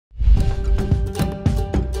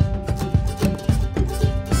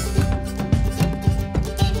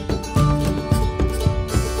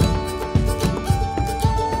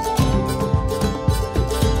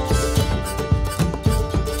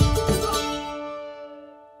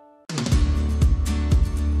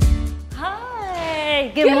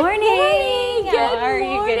Good morning. Good How are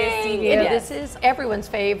you? Good to see you. This is everyone's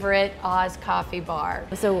favorite Oz coffee bar.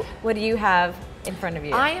 So what do you have in front of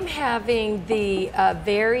you? I am having the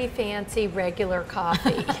very fancy regular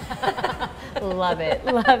coffee. Love it,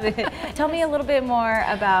 love it. Tell me a little bit more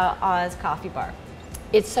about Oz Coffee Bar.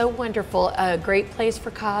 It's so wonderful. A great place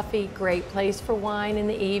for coffee, great place for wine in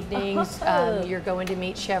the evenings. You're going to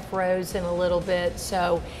meet Chef Rose in a little bit,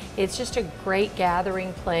 so it's just a great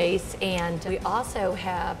gathering place. And we also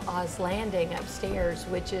have Oz Landing upstairs,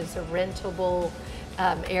 which is a rentable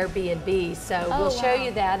Airbnb, so we'll show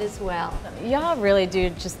you that as well. Y'all really do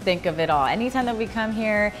just think of it all. Anytime that we come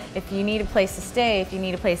here, if you need a place to stay, if you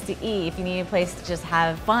need a place to eat, if you need a place to just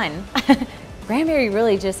have fun, Granbury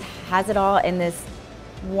really just has it all in this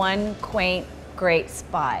one quaint, great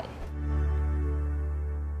spot.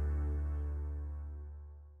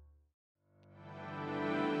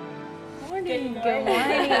 Good morning.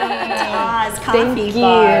 Oz Coffee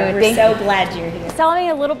Bar. We're so glad you're here. Tell me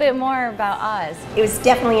a little bit more about Oz. It was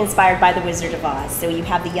definitely inspired by the Wizard of Oz. So you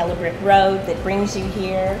have the yellow brick road that brings you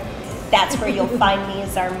here. That's where you'll find me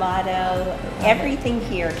is our motto. Everything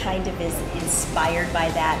here kind of is inspired by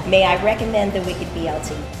that. May I recommend the Wicked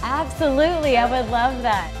BLT? Absolutely, I would love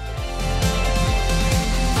that.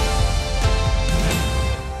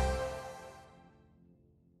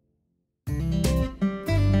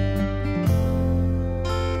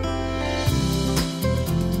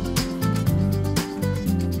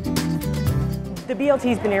 The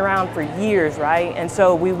BLT's been around for years, right? And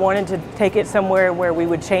so we wanted to take it somewhere where we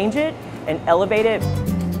would change it and elevate it.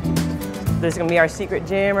 There's gonna be our secret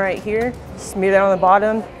gem right here. Smear that on the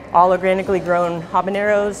bottom, all organically grown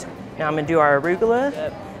habaneros. Now I'm gonna do our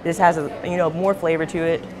arugula. This has more flavor to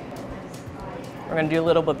it. We're gonna do a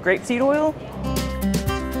little bit of grapeseed oil.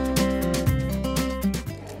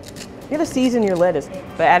 You gotta season your lettuce,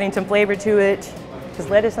 but adding some flavor to it, because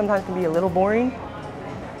lettuce sometimes can be a little boring.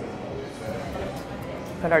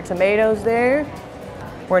 Put our tomatoes there.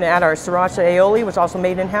 We're gonna add our sriracha aioli, which is also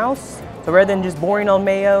made in-house. So rather than just boring old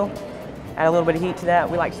mayo, add a little bit of heat to that.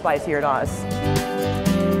 We like spice here at Oz.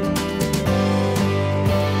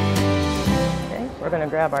 Okay, we're gonna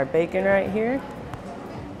grab our bacon right here.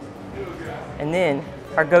 And then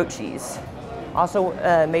our goat cheese. Also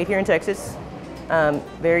made here in Texas,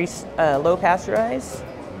 very low pasteurized.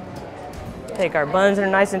 Take our buns that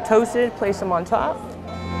are nice and toasted, place them on top.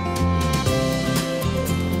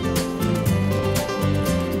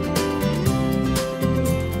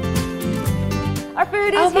 Our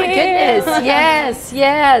food is Oh my here. goodness, yes,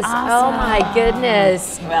 yes. Awesome. Oh my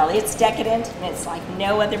goodness. Well, it's decadent and it's like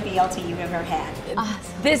no other BLT you've ever had.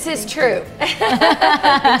 Awesome. This is true.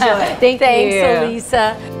 Enjoy. Thanks, Thanks, you.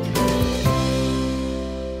 Elisa.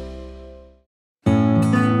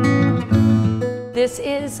 This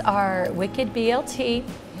is our Wicked BLT.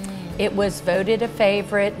 It was voted a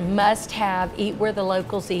favorite, must have, eat where the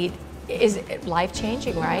locals eat. Is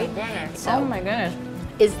life-changing, right? So, Oh my goodness.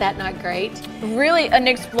 is that not great? Really an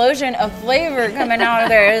explosion of flavor coming out of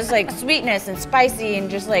there. It's like sweetness and spicy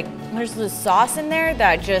and just like, there's this sauce in there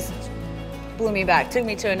that just blew me back, took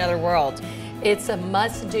me to another world. It's a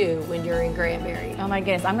must-do when you're in Granbury. Oh my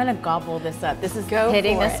goodness, I'm gonna gobble this up. This is Go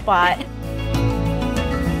hitting for the it. spot.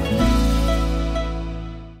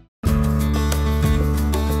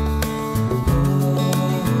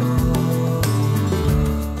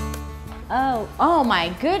 Oh my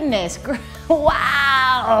goodness.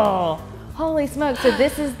 Wow. Holy smokes. So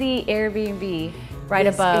this is the Airbnb right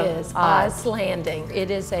above This is Oz Landing. It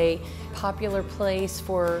is a popular place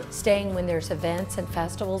for staying when there's events and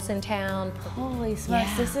festivals in town. Holy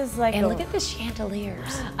smokes. This is like And look at the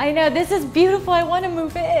chandeliers. I know, this is beautiful. I want to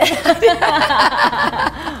move in.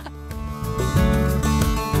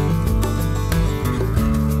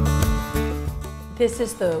 This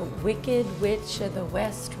is the Wicked Witch of the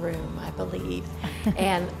West room, I believe.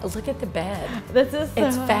 And look at the bed. This is so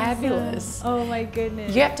It's awesome. fabulous. Oh my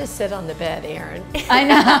goodness. You have to sit on the bed, Erin. I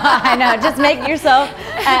know, I know. Just make yourself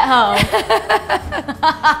at home.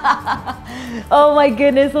 Oh my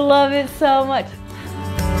goodness, I love it so much.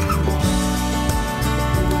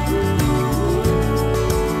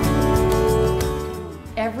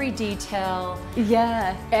 Every detail,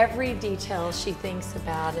 Yeah. every detail she thinks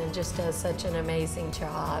about and just does such an amazing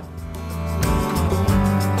job.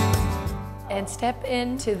 And step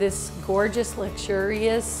into this gorgeous,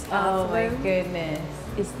 luxurious Oh my room. goodness.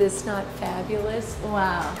 Is this not fabulous?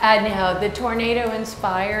 Wow. I know, the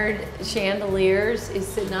tornado-inspired chandeliers,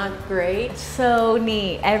 is it not great? So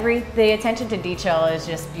neat. The attention to detail is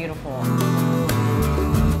just beautiful.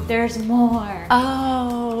 There's more.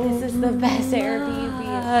 Oh, This is the best Airbnb.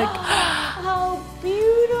 How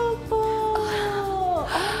beautiful.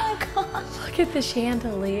 at the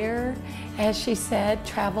chandelier. As she said,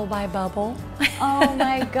 travel by bubble. Oh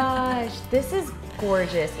my gosh, this is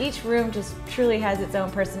gorgeous. Each room just truly has its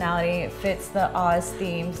own personality. It fits the Oz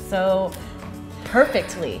theme so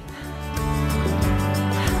perfectly.